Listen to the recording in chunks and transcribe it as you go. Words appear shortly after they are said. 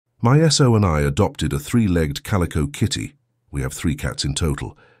My SO and I adopted a 3-legged calico kitty. We have 3 cats in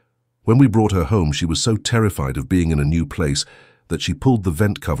total. When we brought her home, she was so terrified of being in a new place that she pulled the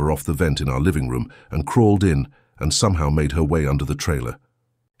vent cover off the vent in our living room and crawled in and somehow made her way under the trailer.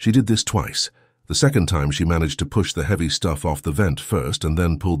 She did this twice. The second time she managed to push the heavy stuff off the vent first and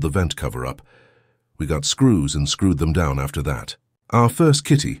then pulled the vent cover up. We got screws and screwed them down after that. Our first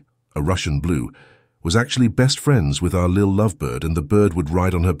kitty, a Russian blue, was actually best friends with our lil lovebird, and the bird would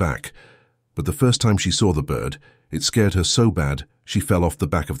ride on her back. But the first time she saw the bird, it scared her so bad she fell off the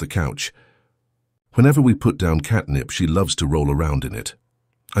back of the couch. Whenever we put down catnip, she loves to roll around in it.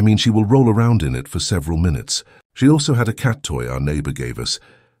 I mean, she will roll around in it for several minutes. She also had a cat toy our neighbor gave us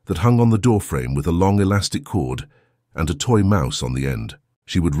that hung on the doorframe with a long elastic cord and a toy mouse on the end.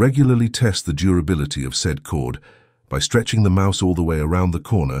 She would regularly test the durability of said cord by stretching the mouse all the way around the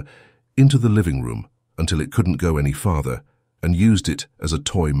corner into the living room until it couldn't go any farther, and used it as a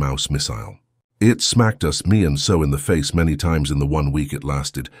toy mouse missile. It smacked us, me and So, in the face many times in the 1 week it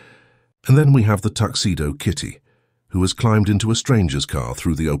lasted. And then we have the tuxedo kitty, who has climbed into a stranger's car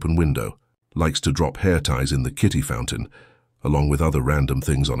through the open window, likes to drop hair ties in the kitty fountain, along with other random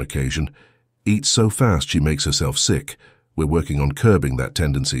things on occasion, eats so fast she makes herself sick. We're working on curbing that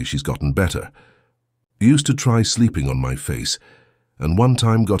tendency. She's gotten better. Used to try sleeping on my face, and one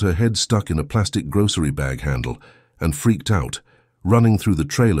time got her head stuck in a plastic grocery bag handle and freaked out, running through the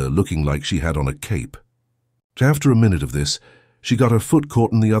trailer looking like she had on a cape. After a minute of this, she got her foot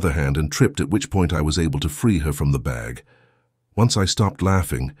caught in the other hand and tripped, at which point I was able to free her from the bag. Once I stopped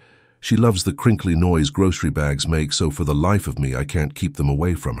laughing, she loves the crinkly noise grocery bags make, so for the life of me I can't keep them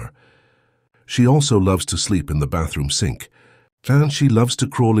away from her. She also loves to sleep in the bathroom sink, and she loves to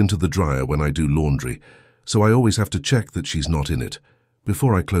crawl into the dryer when I do laundry, so I always have to check that she's not in it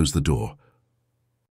before I close the door.